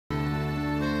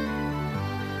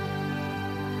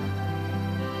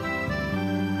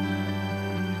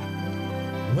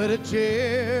With a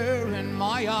tear in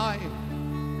my eye,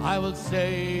 I will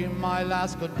say my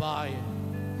last goodbye.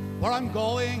 For I'm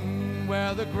going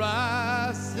where the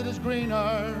grass it is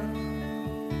greener.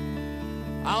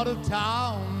 Out of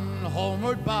town,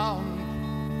 homeward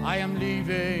bound, I am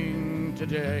leaving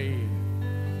today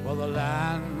for the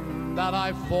land that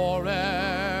I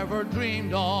forever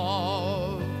dreamed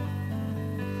of.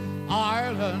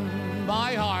 Ireland,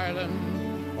 my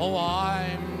Ireland, oh,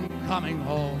 I'm coming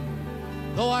home.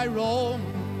 Though I roam,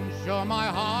 sure my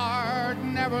heart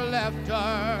never left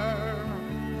her.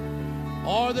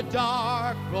 O'er the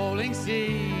dark rolling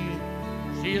sea,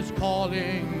 she is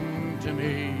calling to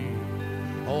me.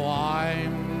 Oh,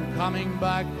 I'm coming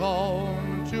back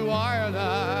home to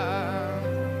Ireland.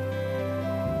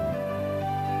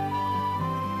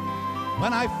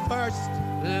 When I first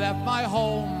left my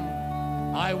home,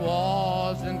 I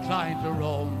was inclined to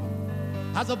roam.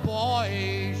 As a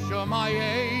boy, sure my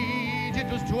age, it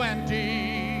was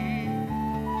 20.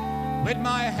 With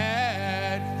my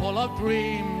head full of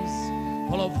dreams,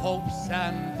 full of hopes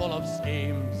and full of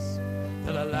schemes,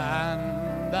 to the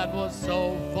land that was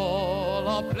so full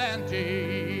of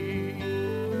plenty.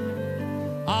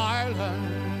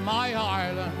 Ireland, my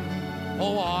Ireland,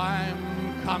 oh,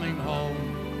 I'm coming home.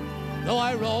 Though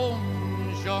I roam,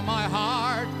 sure my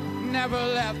heart never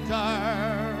left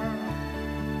her.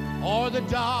 O'er the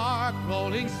dark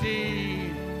rolling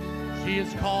sea, she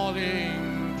is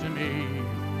calling to me.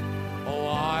 Oh,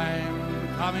 I'm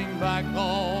coming back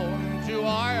home to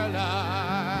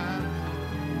Ireland.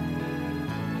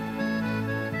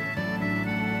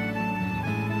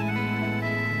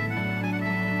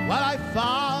 Well, I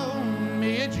found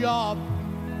me a job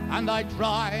and I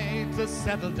tried to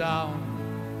settle down,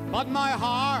 but my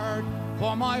heart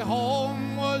for my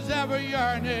home was ever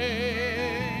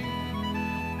yearning.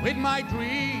 With my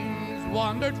dreams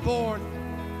wandered forth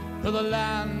to the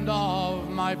land of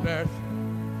my birth,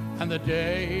 and the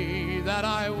day that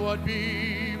I would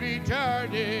be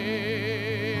returning.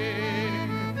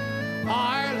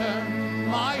 Ireland,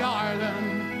 my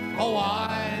Ireland, oh,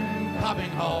 I'm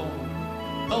coming home.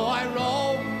 Though I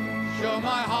roam, sure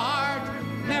my heart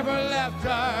never left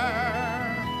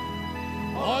her.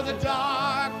 O'er the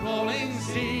dark rolling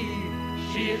sea,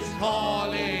 she is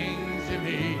calling to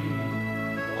me.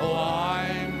 Oh,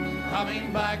 I'm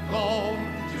coming back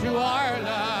home to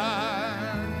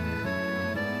Ireland.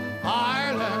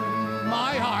 Ireland,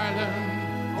 my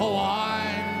Ireland, oh,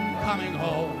 I'm coming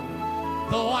home.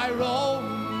 Though I roam,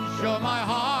 sure my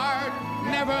heart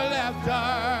never left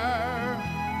her.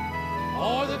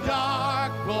 O'er the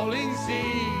dark rolling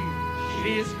sea,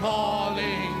 she is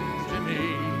calling to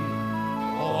me.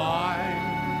 Oh,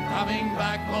 I'm coming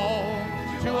back home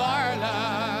to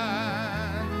Ireland.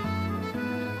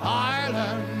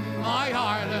 Ireland, my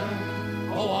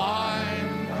Ireland, oh,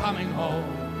 I'm coming home.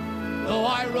 Though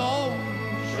I roam,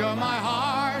 sure my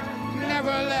heart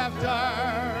never left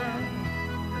her.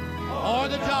 O'er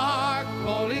the dark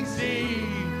rolling sea,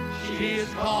 she is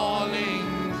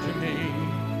calling to me.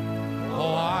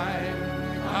 Oh,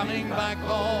 I'm coming back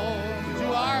home to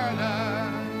Ireland.